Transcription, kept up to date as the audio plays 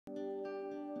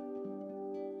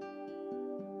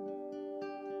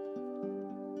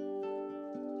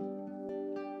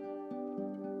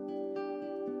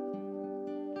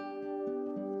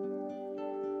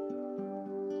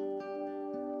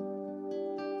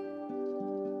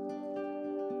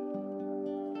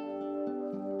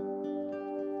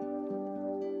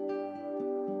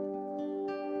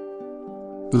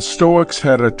The Stoics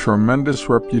had a tremendous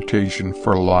reputation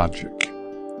for logic.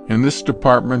 In this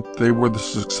department, they were the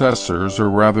successors, or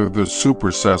rather the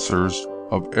supersessors,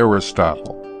 of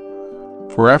Aristotle.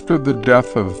 For after the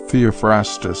death of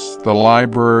Theophrastus, the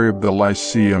library of the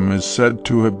Lyceum is said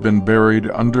to have been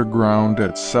buried underground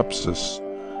at Sepsis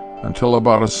until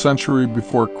about a century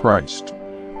before Christ,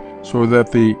 so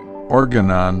that the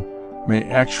Organon may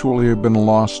actually have been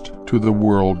lost to the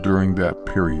world during that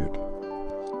period.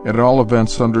 At all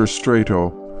events, under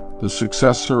Strato, the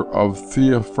successor of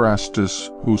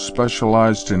Theophrastus, who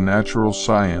specialized in natural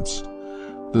science,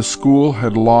 the school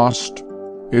had lost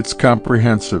its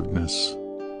comprehensiveness.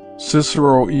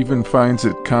 Cicero even finds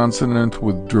it consonant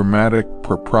with dramatic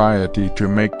propriety to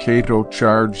make Cato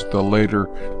charge the later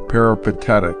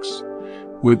Peripatetics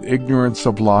with ignorance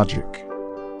of logic.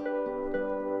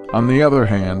 On the other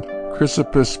hand,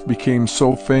 Chrysippus became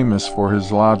so famous for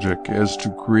his logic as to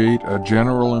create a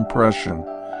general impression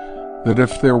that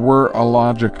if there were a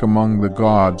logic among the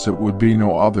gods, it would be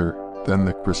no other than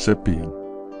the Chrysipian.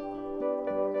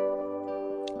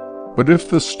 But if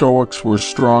the Stoics were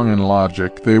strong in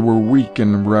logic, they were weak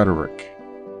in rhetoric.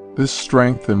 This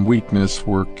strength and weakness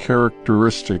were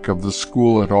characteristic of the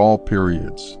school at all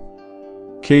periods.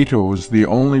 Cato is the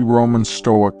only Roman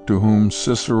Stoic to whom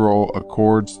Cicero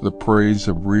accords the praise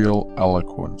of real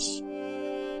eloquence.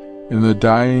 In the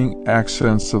dying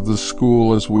accents of the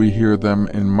school as we hear them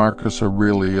in Marcus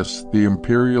Aurelius, the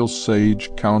imperial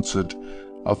sage counts it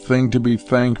a thing to be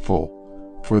thankful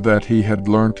for that he had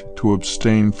learnt to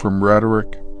abstain from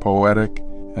rhetoric, poetic,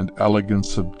 and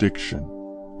elegance of diction.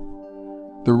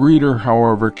 The reader,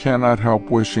 however, cannot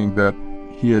help wishing that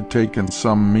he had taken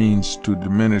some means to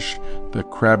diminish the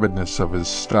crabbedness of his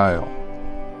style.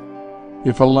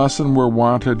 If a lesson were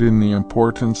wanted in the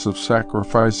importance of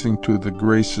sacrificing to the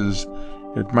graces,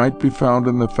 it might be found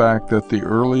in the fact that the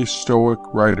early Stoic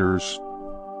writers,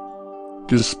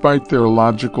 despite their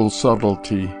logical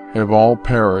subtlety, have all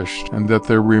perished, and that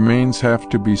their remains have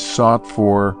to be sought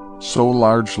for so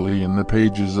largely in the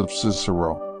pages of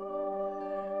Cicero.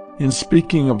 In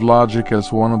speaking of logic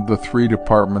as one of the three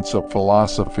departments of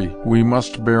philosophy, we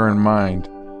must bear in mind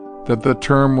that the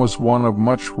term was one of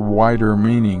much wider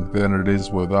meaning than it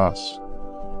is with us.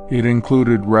 It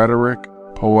included rhetoric,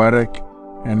 poetic,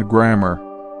 and grammar,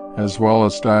 as well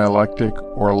as dialectic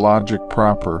or logic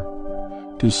proper,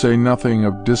 to say nothing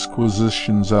of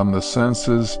disquisitions on the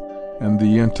senses and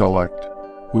the intellect,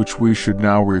 which we should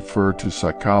now refer to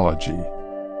psychology.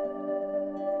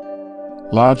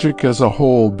 Logic as a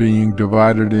whole being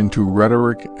divided into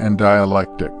rhetoric and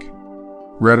dialectic.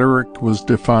 Rhetoric was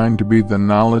defined to be the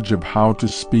knowledge of how to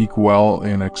speak well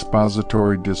in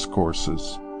expository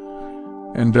discourses,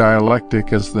 and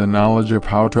dialectic as the knowledge of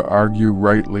how to argue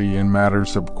rightly in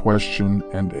matters of question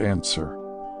and answer.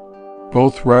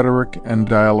 Both rhetoric and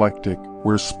dialectic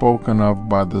were spoken of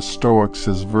by the Stoics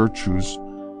as virtues,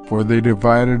 for they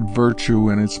divided virtue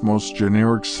in its most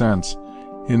generic sense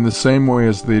in the same way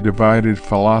as they divided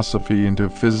philosophy into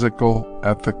physical,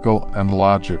 ethical, and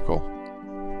logical.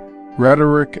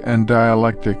 Rhetoric and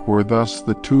dialectic were thus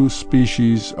the two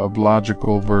species of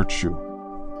logical virtue.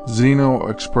 Zeno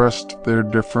expressed their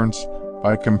difference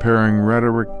by comparing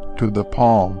rhetoric to the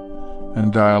palm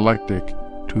and dialectic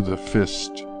to the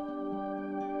fist.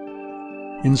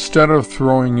 Instead of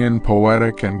throwing in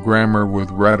poetic and grammar with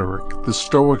rhetoric, the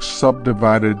Stoics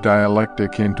subdivided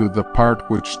dialectic into the part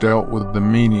which dealt with the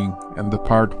meaning and the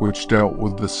part which dealt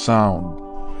with the sound,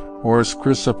 or as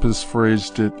Chrysippus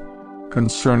phrased it,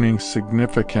 concerning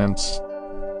significance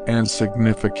and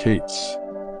significates.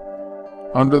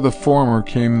 Under the former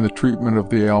came the treatment of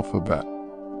the alphabet,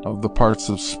 of the parts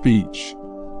of speech,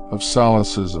 of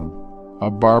solecism,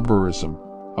 of barbarism,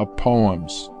 of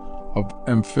poems, of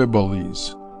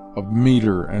amphiboles, of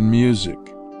meter and music,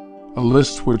 a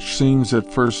list which seems at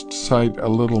first sight a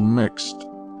little mixed,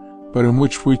 but in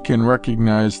which we can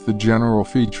recognize the general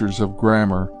features of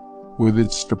grammar with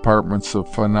its departments of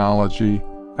phonology,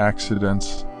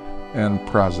 accidence, and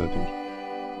prosody.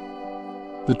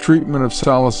 The treatment of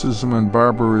solecism and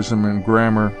barbarism in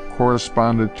grammar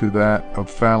corresponded to that of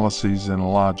fallacies in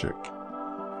logic.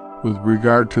 With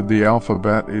regard to the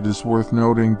alphabet, it is worth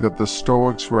noting that the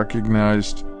Stoics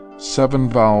recognized 7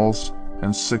 vowels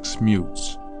and 6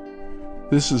 mutes.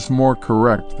 This is more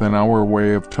correct than our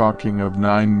way of talking of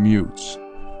 9 mutes,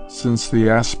 since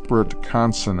the aspirate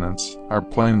consonants are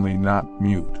plainly not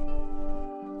mute.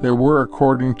 There were,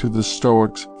 according to the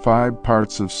Stoics, 5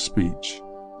 parts of speech: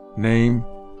 name,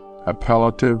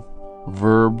 appellative,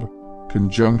 verb,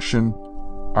 conjunction,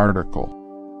 article.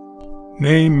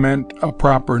 Name meant a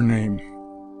proper name,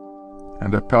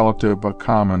 and appellative a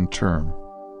common term.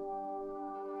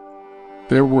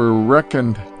 There were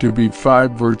reckoned to be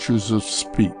 5 virtues of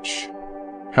speech: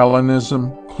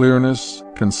 Hellenism, clearness,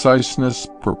 conciseness,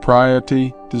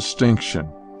 propriety, distinction.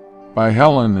 By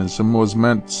Hellenism was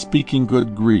meant speaking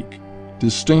good Greek.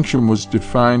 Distinction was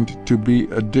defined to be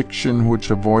a diction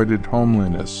which avoided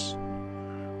homeliness.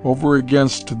 Over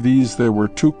against these there were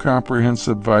 2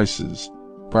 comprehensive vices,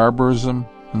 barbarism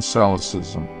and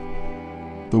solecism,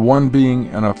 the one being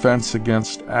an offense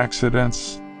against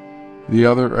accidents, the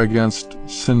other against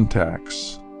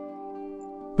syntax.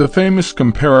 The famous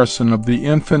comparison of the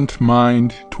infant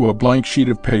mind to a blank sheet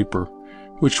of paper,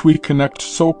 which we connect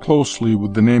so closely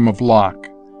with the name of Locke,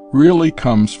 really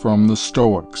comes from the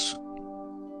Stoics.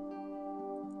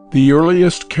 The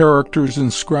earliest characters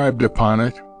inscribed upon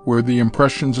it were the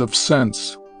impressions of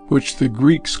sense, which the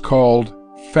Greeks called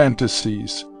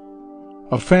fantasies.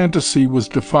 A fantasy was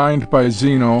defined by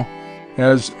Zeno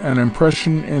as an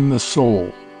impression in the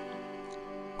soul.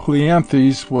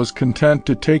 Cleanthes was content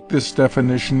to take this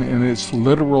definition in its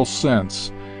literal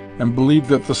sense and believed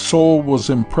that the soul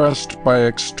was impressed by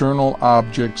external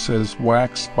objects as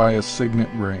wax by a signet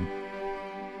ring.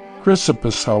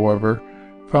 Chrysippus, however,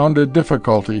 found a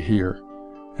difficulty here,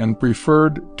 and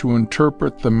preferred to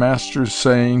interpret the master's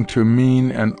saying to mean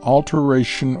an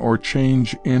alteration or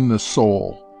change in the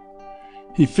soul.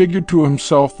 He figured to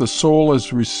himself the soul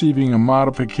as receiving a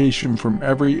modification from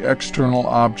every external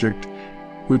object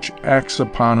which acts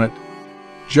upon it,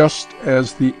 just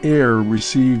as the air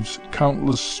receives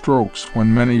countless strokes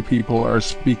when many people are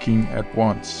speaking at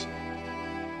once.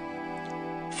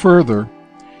 Further,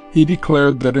 he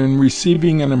declared that in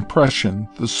receiving an impression,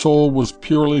 the soul was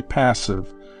purely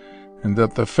passive, and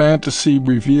that the fantasy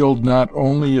revealed not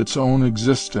only its own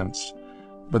existence,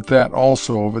 but that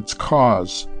also of its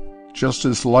cause, just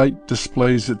as light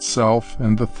displays itself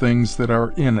and the things that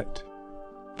are in it.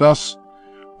 Thus,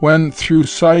 when through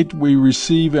sight we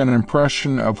receive an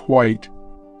impression of white,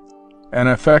 an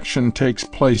affection takes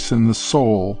place in the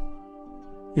soul,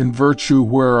 in virtue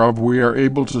whereof we are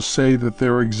able to say that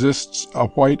there exists a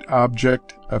white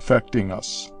object affecting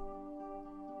us.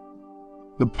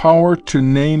 The power to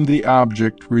name the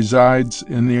object resides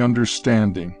in the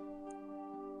understanding.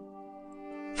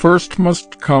 First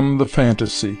must come the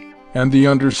fantasy, and the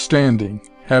understanding,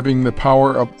 having the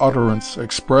power of utterance,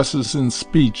 expresses in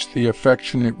speech the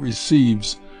affection it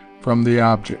receives from the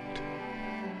object.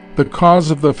 The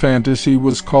cause of the fantasy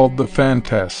was called the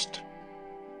phantast.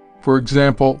 For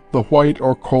example, the white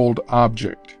or cold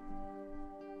object.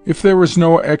 If there is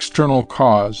no external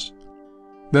cause,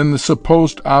 then the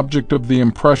supposed object of the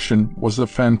impression was a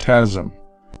phantasm,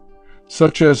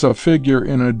 such as a figure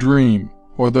in a dream,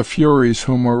 or the Furies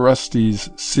whom Orestes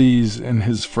sees in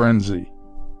his frenzy.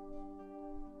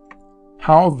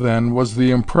 How, then, was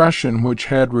the impression which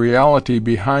had reality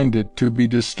behind it to be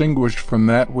distinguished from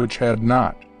that which had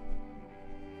not?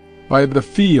 By the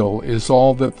feel is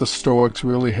all that the Stoics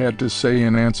really had to say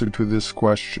in answer to this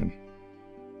question.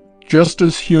 Just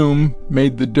as Hume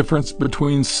made the difference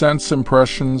between sense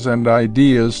impressions and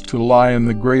ideas to lie in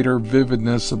the greater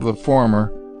vividness of the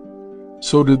former,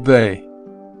 so did they,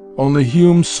 only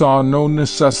Hume saw no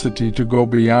necessity to go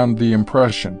beyond the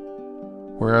impression,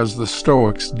 whereas the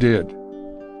Stoics did.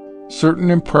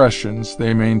 Certain impressions,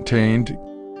 they maintained,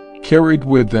 carried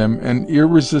with them an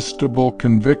irresistible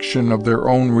conviction of their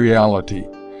own reality,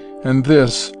 and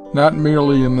this, not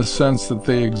merely in the sense that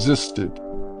they existed,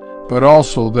 but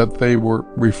also that they were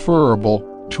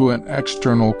referable to an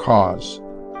external cause.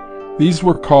 These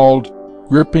were called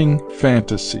gripping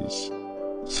fantasies.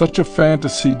 Such a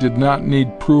fantasy did not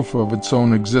need proof of its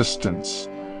own existence,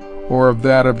 or of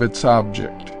that of its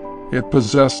object. It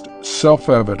possessed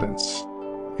self-evidence.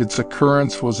 Its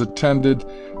occurrence was attended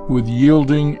with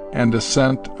yielding and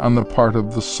assent on the part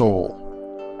of the soul.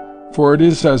 For it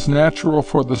is as natural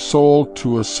for the soul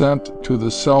to assent to the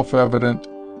self-evident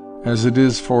as it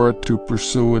is for it to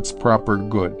pursue its proper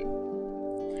good.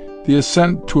 The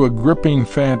assent to a gripping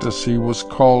fantasy was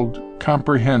called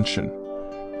comprehension,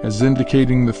 as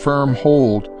indicating the firm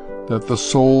hold that the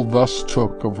soul thus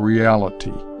took of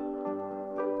reality.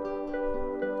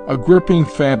 A gripping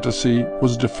fantasy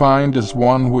was defined as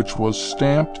one which was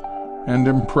stamped and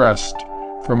impressed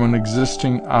from an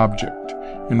existing object,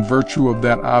 in virtue of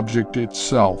that object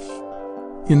itself,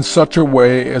 in such a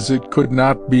way as it could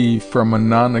not be from a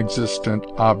non-existent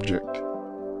object.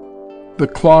 The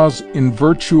clause "in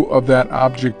virtue of that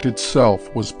object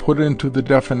itself" was put into the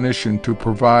definition to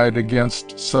provide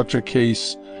against such a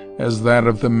case as that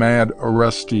of the mad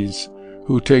Orestes,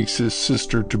 who takes his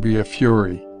sister to be a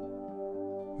Fury.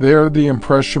 There the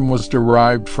impression was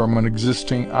derived from an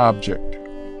existing object,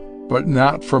 but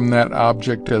not from that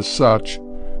object as such,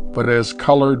 but as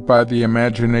colored by the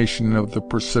imagination of the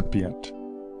percipient.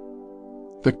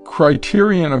 The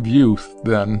criterion of youth,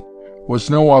 then, was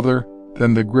no other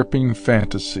than the gripping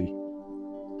fantasy.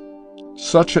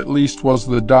 Such at least was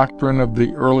the doctrine of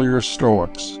the earlier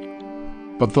Stoics,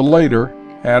 but the later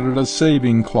added a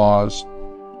saving clause,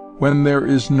 when there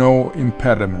is no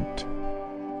impediment.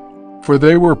 For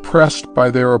they were pressed by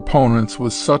their opponents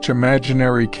with such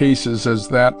imaginary cases as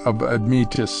that of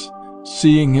Admetus,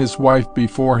 seeing his wife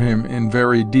before him in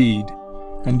very deed,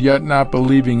 and yet not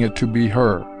believing it to be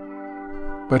her.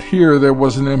 But here there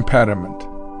was an impediment.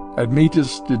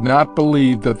 Admetus did not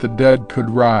believe that the dead could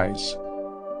rise.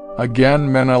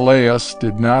 Again, Menelaus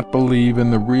did not believe in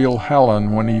the real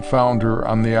Helen when he found her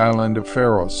on the island of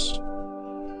Pharos.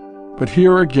 But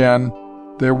here again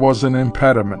there was an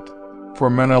impediment, for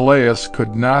Menelaus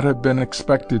could not have been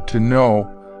expected to know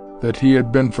that he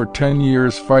had been for 10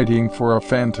 years fighting for a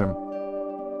phantom.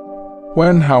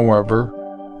 When, however,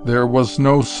 there was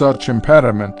no such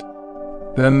impediment,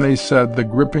 then they said the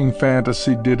gripping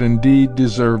fantasy did indeed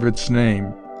deserve its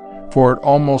name, for it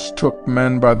almost took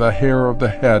men by the hair of the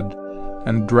head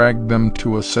and dragged them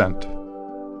to assent.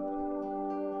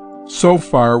 So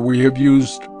far we have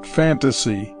used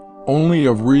fantasy only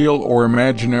of real or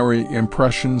imaginary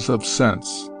impressions of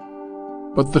sense.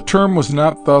 But the term was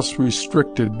not thus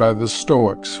restricted by the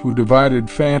Stoics, who divided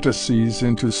fantasies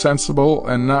into sensible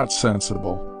and not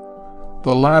sensible.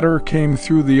 The latter came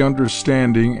through the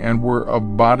understanding and were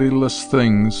of bodiless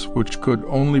things which could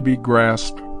only be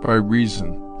grasped by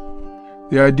reason.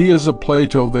 The ideas of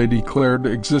Plato, they declared,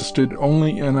 existed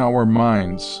only in our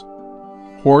minds.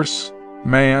 Horse,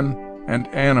 man, and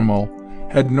animal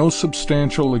had no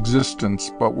substantial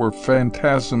existence, but were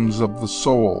phantasms of the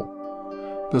soul.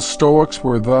 The Stoics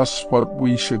were thus what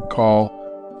we should call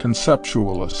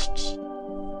conceptualists.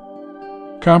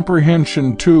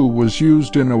 Comprehension, too, was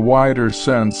used in a wider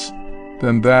sense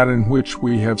than that in which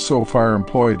we have so far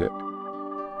employed it.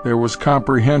 There was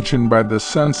comprehension by the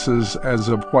senses as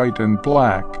of white and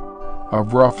black,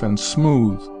 of rough and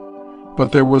smooth,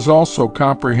 but there was also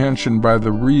comprehension by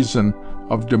the reason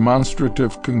of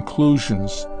demonstrative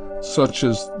conclusions, such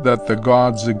as that the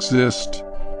gods exist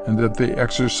and that they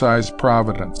exercise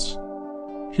providence.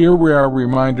 Here we are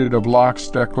reminded of Locke's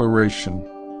declaration,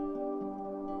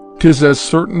 "'Tis as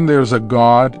certain there's a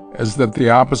God as that the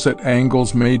opposite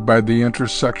angles made by the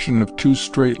intersection of two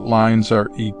straight lines are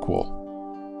equal."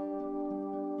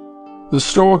 The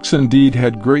Stoics indeed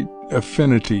had great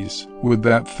affinities with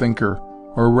that thinker,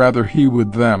 or rather he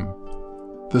with them.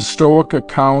 The Stoic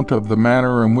account of the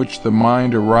manner in which the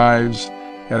mind arrives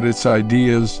at its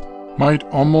ideas might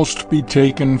almost be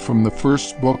taken from the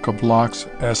first book of Locke's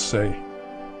essay.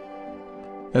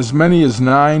 As many as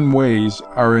 9 ways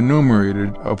are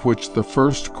enumerated, of which the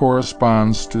first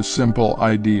corresponds to simple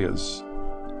ideas.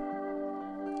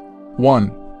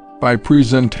 1. By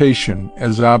presentation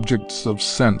as objects of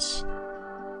sense.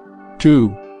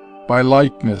 2. By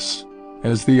likeness,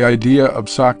 as the idea of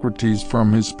Socrates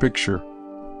from his picture.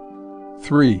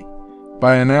 3.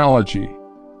 By analogy,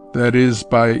 that is,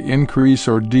 by increase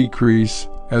or decrease,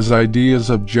 as ideas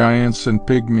of giants and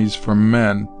pygmies from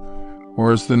men,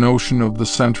 or as the notion of the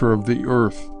center of the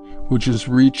earth, which is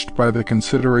reached by the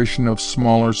consideration of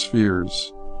smaller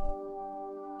spheres.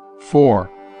 4.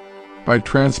 By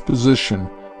transposition,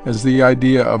 as the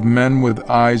idea of men with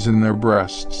eyes in their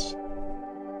breasts.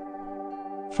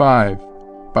 5.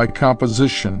 By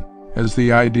composition, as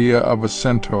the idea of a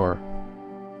centaur.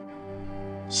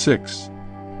 6.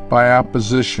 By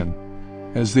opposition,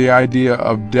 as the idea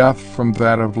of death from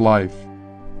that of life.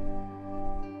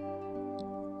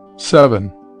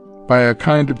 7. By a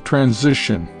kind of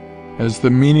transition, as the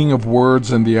meaning of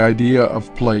words and the idea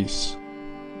of place.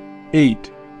 8.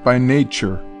 By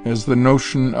nature, as the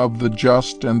notion of the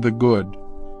just and the good.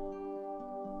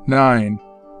 9.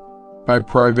 By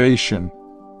privation,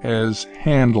 as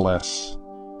handless.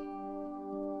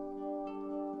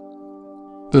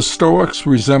 The Stoics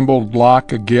resembled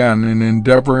Locke again in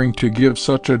endeavoring to give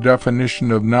such a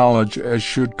definition of knowledge as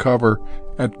should cover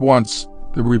at once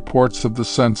the reports of the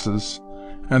senses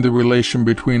and the relation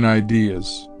between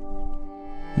ideas.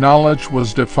 Knowledge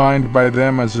was defined by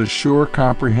them as a sure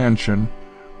comprehension,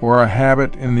 or a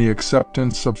habit in the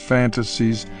acceptance of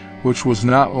fantasies which was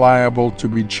not liable to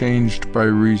be changed by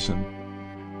reason.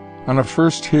 On a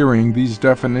first hearing, these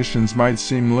definitions might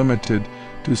seem limited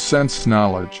to sense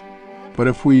knowledge, but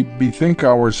if we bethink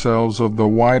ourselves of the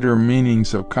wider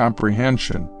meanings of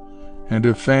comprehension and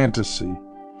of fantasy,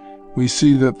 we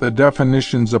see that the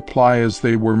definitions apply as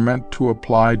they were meant to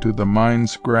apply to the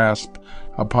mind's grasp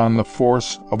upon the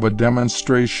force of a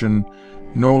demonstration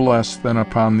no less than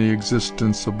upon the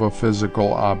existence of a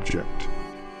physical object.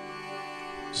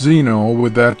 Zeno,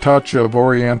 with that touch of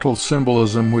Oriental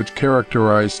symbolism which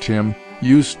characterized him,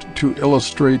 used to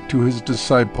illustrate to his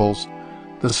disciples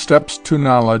the steps to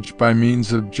knowledge by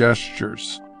means of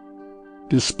gestures.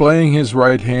 Displaying his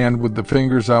right hand with the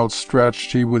fingers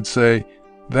outstretched, he would say,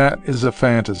 "That is a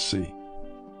fantasy."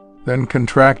 Then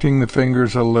contracting the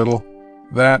fingers a little,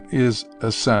 "That is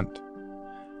assent."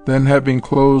 Then having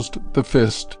closed the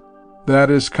fist,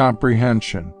 "That is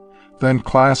comprehension." Then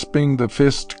clasping the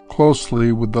fist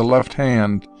closely with the left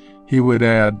hand, he would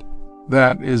add,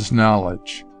 "That is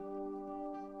knowledge."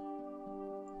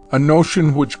 A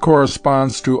notion which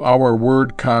corresponds to our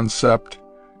word concept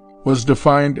was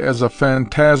defined as a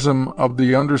phantasm of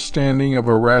the understanding of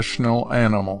a rational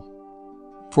animal.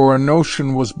 For a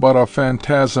notion was but a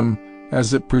phantasm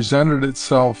as it presented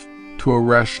itself to a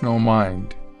rational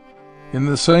mind. In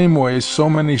the same way, so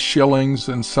many shillings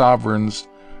and sovereigns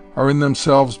are in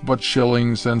themselves but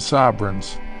shillings and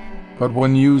sovereigns, but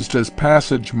when used as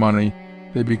passage money,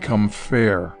 they become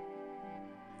fair.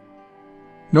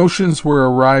 Notions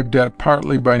were arrived at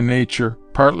partly by nature,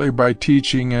 partly by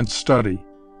teaching and study.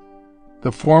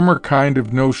 The former kind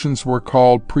of notions were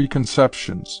called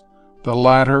preconceptions. The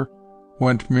latter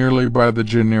went merely by the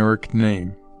generic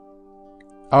name.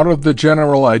 Out of the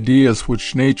general ideas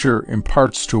which nature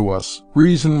imparts to us,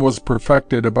 reason was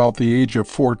perfected about the age of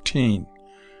 14,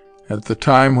 at the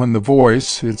time when the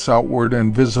voice, its outward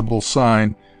and visible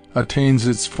sign, attains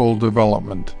its full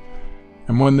development,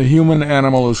 and when the human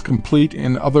animal is complete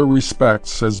in other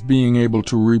respects as being able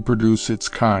to reproduce its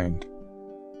kind.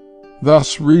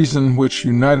 Thus, reason which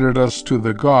united us to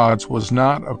the gods was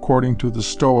not, according to the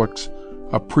Stoics,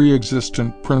 a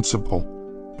pre-existent principle,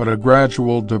 but a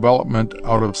gradual development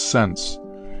out of sense.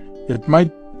 It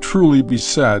might truly be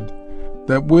said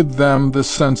that with them the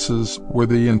senses were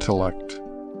the intellect.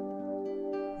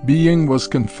 Being was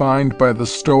confined by the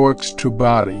Stoics to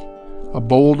body, a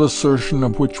bold assertion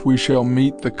of which we shall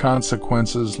meet the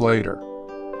consequences later.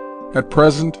 At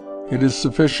present, it is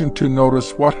sufficient to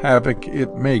notice what havoc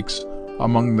it makes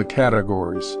among the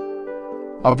categories.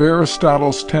 Of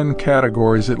Aristotle's 10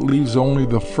 categories, it leaves only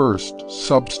the first,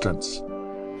 substance,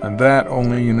 and that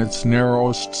only in its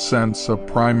narrowest sense of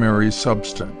primary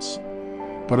substance.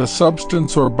 But a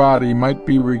substance or body might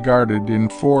be regarded in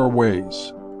 4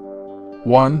 ways.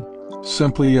 1.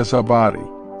 Simply as a body.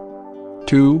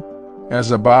 2.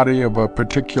 As a body of a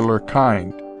particular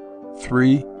kind.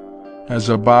 3. As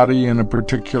a body in a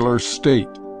particular state.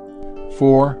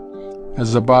 4.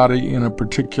 As a body in a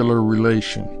particular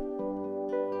relation.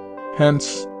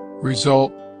 Hence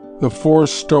result the 4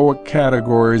 Stoic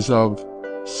categories of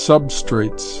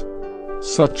substrates,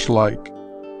 such-like,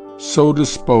 so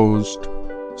disposed,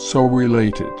 so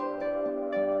related.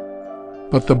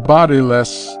 But the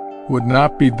bodiless would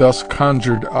not be thus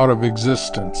conjured out of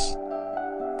existence.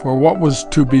 For what was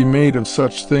to be made of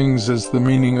such things as the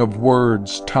meaning of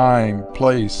words, time,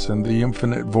 place, and the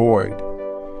infinite void?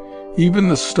 Even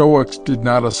the Stoics did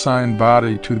not assign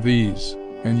body to these,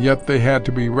 and yet they had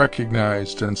to be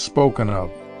recognized and spoken of.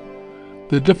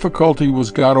 The difficulty was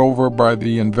got over by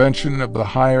the invention of the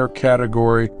higher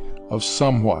category of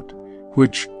somewhat,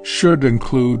 which should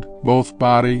include both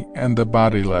body and the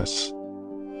bodiless.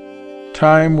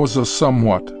 Time was a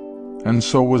somewhat, and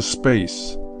so was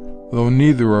space, though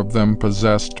neither of them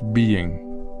possessed being.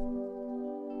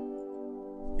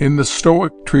 In the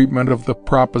Stoic treatment of the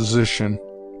proposition,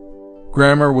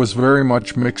 grammar was very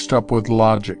much mixed up with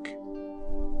logic.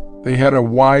 They had a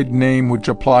wide name which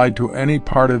applied to any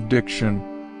part of diction,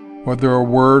 whether a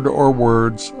word or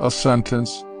words, a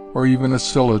sentence, or even a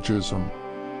syllogism.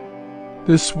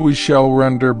 This we shall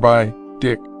render by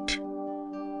dict.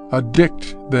 A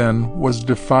dict, then, was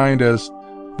defined as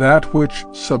that which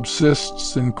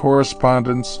subsists in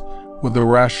correspondence with a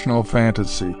rational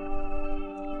fantasy.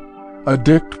 A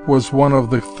dict was one of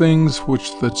the things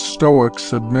which the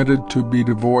Stoics admitted to be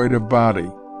devoid of body.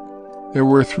 There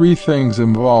were 3 things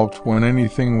involved when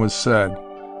anything was said: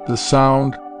 the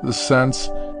sound, the sense,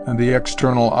 and the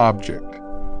external object.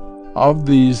 Of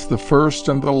these, the first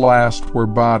and the last were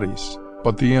bodies,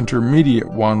 but the intermediate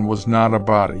one was not a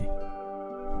body.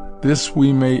 This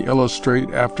we may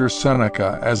illustrate after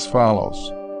Seneca as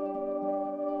follows.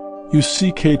 You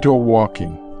see Cato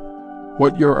walking.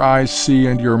 What your eyes see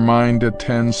and your mind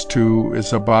attends to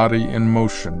is a body in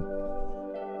motion.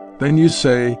 Then you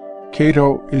say,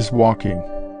 Cato is walking.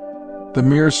 The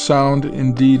mere sound,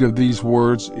 indeed, of these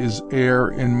words is air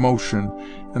in motion,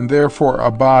 and therefore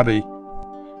a body,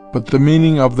 but the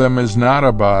meaning of them is not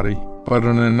a body, but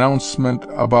an announcement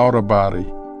about a body,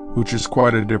 which is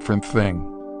quite a different thing.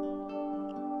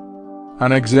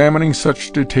 On examining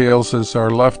such details as are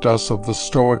left us of the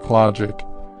Stoic logic,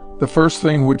 the first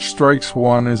thing which strikes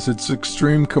one is its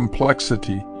extreme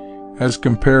complexity as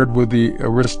compared with the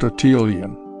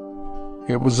Aristotelian.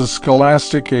 It was a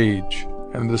scholastic age,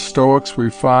 and the Stoics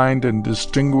refined and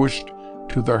distinguished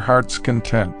to their heart's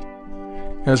content.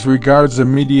 As regards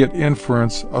immediate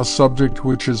inference, a subject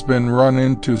which has been run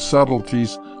into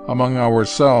subtleties among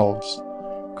ourselves,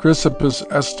 Chrysippus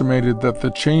estimated that the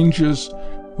changes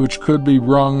which could be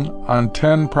rung on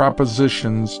 10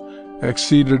 propositions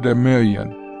exceeded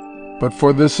 1,000,000, but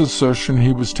for this assertion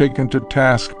he was taken to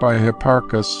task by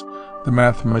Hipparchus, the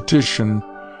mathematician,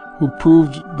 who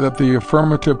proved that the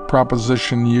affirmative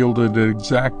proposition yielded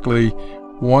exactly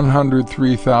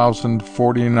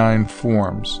 103,049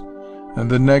 forms, and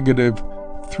the negative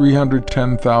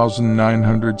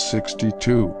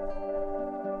 310,962.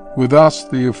 With us,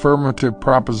 the affirmative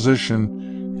proposition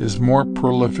is more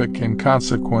prolific in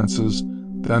consequences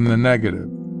than the negative.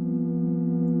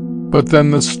 But then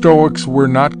the Stoics were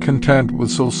not content with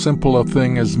so simple a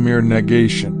thing as mere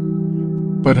negation,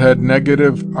 but had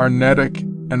negative, arnetic,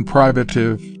 and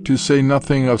privative, to say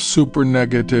nothing of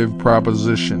supernegative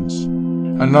propositions.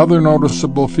 Another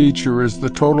noticeable feature is the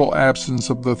total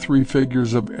absence of the 3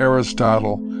 figures of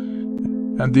Aristotle,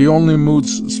 and the only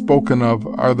moods spoken of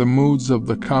are the moods of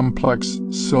the complex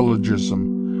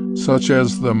syllogism, such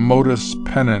as the modus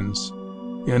ponens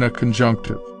in a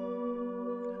conjunctive.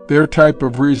 Their type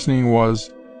of reasoning was,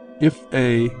 if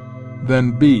A,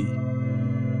 then B,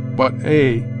 but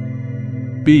A,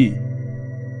 B.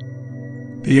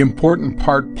 The important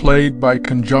part played by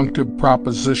conjunctive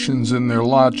propositions in their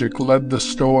logic led the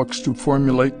Stoics to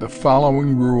formulate the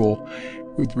following rule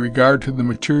with regard to the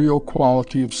material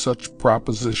quality of such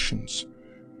propositions.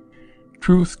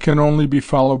 Truth can only be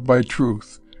followed by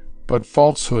truth, but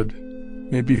falsehood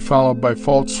may be followed by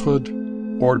falsehood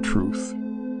or truth.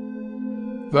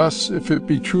 Thus, if it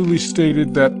be truly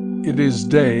stated that it is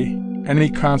day, any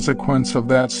consequence of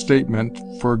that statement,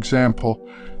 for example,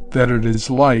 that it is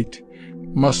light,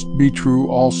 must be true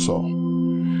also.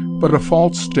 But a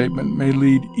false statement may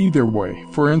lead either way.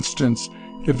 For instance,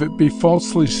 if it be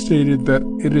falsely stated that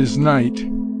it is night,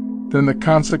 then the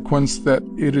consequence that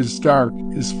it is dark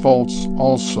is false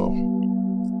also.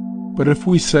 But if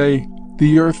we say,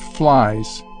 the earth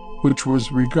flies, which was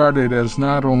regarded as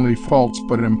not only false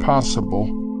but impossible,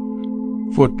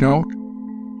 footnote,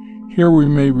 here we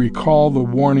may recall the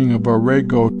warning of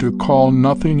Arago to call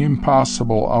nothing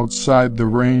impossible outside the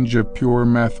range of pure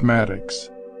mathematics.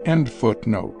 End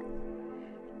footnote.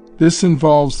 This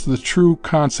involves the true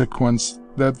consequence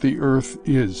that the earth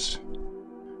is.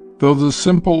 Though the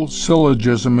simple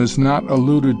syllogism is not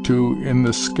alluded to in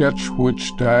the sketch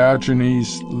which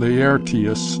Diogenes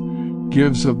Laertius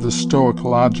gives of the Stoic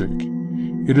logic,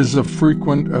 it is a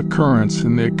frequent occurrence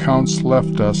in the accounts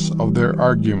left us of their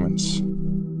arguments.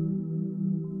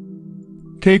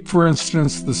 Take, for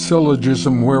instance, the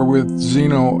syllogism wherewith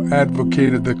Zeno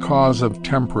advocated the cause of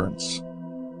temperance.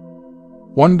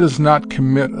 One does not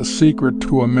commit a secret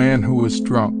to a man who is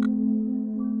drunk.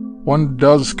 One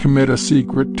does commit a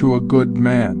secret to a good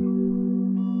man.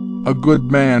 A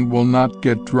good man will not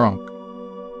get drunk.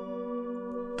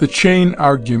 The chain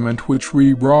argument, which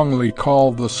we wrongly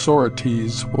call the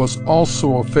Sorites, was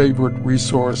also a favorite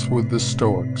resource with the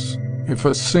Stoics. If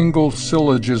a single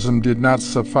syllogism did not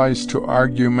suffice to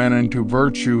argue men into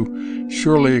virtue,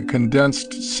 surely a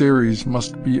condensed series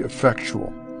must be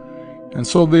effectual. And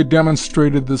so they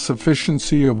demonstrated the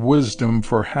sufficiency of wisdom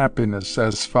for happiness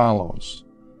as follows.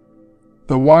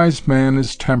 The wise man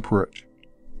is temperate.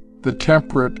 The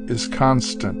temperate is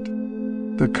constant.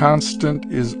 The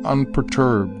constant is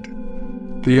unperturbed.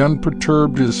 The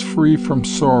unperturbed is free from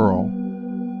sorrow.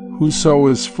 Whoso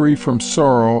is free from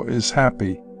sorrow is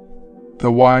happy.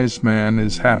 The wise man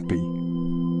is happy.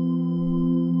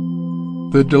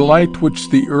 The delight which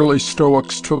the early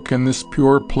Stoics took in this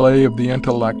pure play of the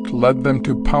intellect led them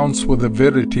to pounce with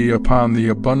avidity upon the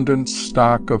abundant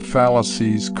stock of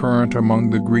fallacies current among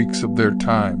the Greeks of their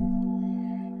time.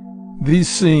 These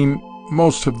seem,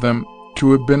 most of them,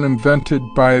 to have been invented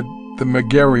by the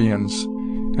Megarians,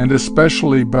 and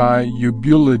especially by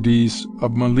Eubulides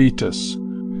of Miletus,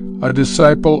 a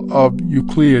disciple of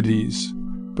Euclides,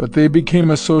 but they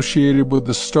became associated with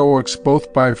the Stoics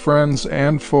both by friends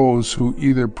and foes who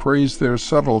either praised their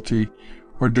subtlety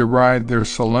or derided their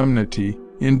solemnity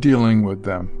in dealing with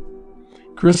them.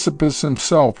 Chrysippus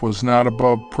himself was not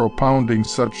above propounding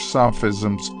such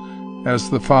sophisms as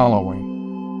the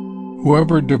following: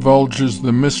 whoever divulges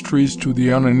the mysteries to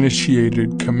the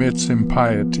uninitiated commits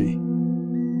impiety.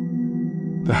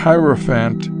 The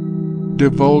Hierophant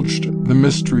divulged the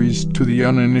mysteries to the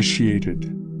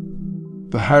uninitiated.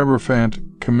 The Hierophant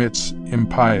commits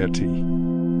impiety.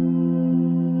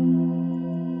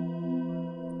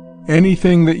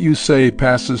 Anything that you say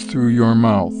passes through your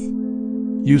mouth.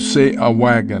 You say a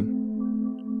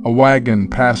wagon. A wagon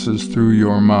passes through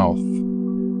your mouth.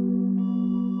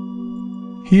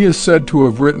 He is said to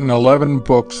have written 11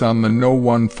 books on the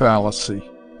no-one fallacy,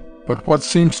 but what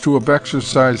seems to have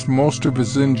exercised most of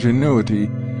his ingenuity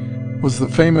was the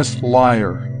famous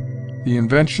liar, the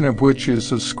invention of which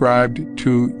is ascribed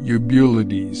to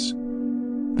Eubulides.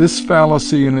 This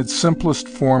fallacy in its simplest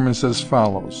form is as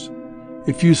follows.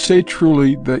 If you say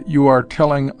truly that you are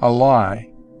telling a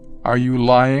lie, are you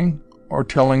lying or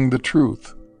telling the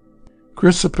truth?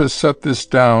 Chrysippus set this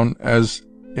down as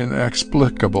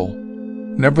inexplicable.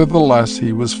 Nevertheless,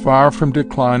 he was far from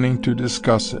declining to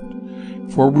discuss it,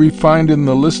 for we find in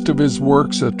the list of his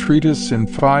works a treatise in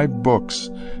 5 books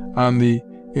on the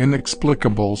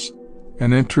inexplicables,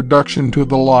 an introduction to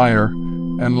the liar,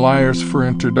 and liars for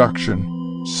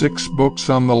introduction, 6 books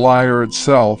on the liar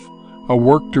itself, a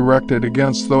work directed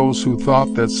against those who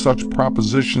thought that such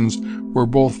propositions were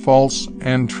both false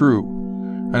and true,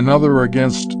 another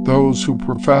against those who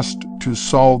professed to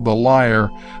solve the liar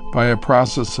by a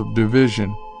process of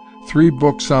division, 3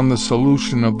 books on the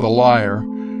solution of the liar,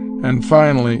 and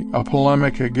finally a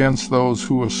polemic against those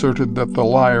who asserted that the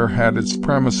liar had its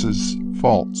premises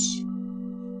false.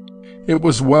 It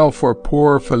was well for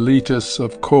poor Philetus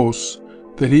of Kos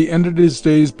that he ended his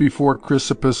days before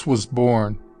Chrysippus was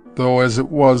born, though as it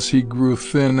was he grew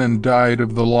thin and died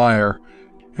of the liar,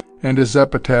 and his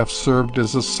epitaph served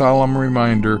as a solemn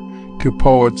reminder to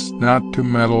poets not to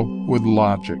meddle with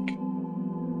logic.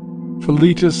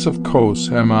 Philetus of Kos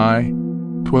am I,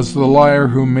 'twas the liar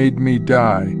who made me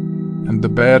die, and the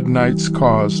bad nights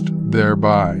caused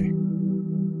thereby.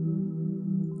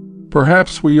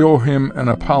 Perhaps we owe him an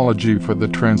apology for the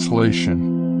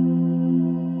translation.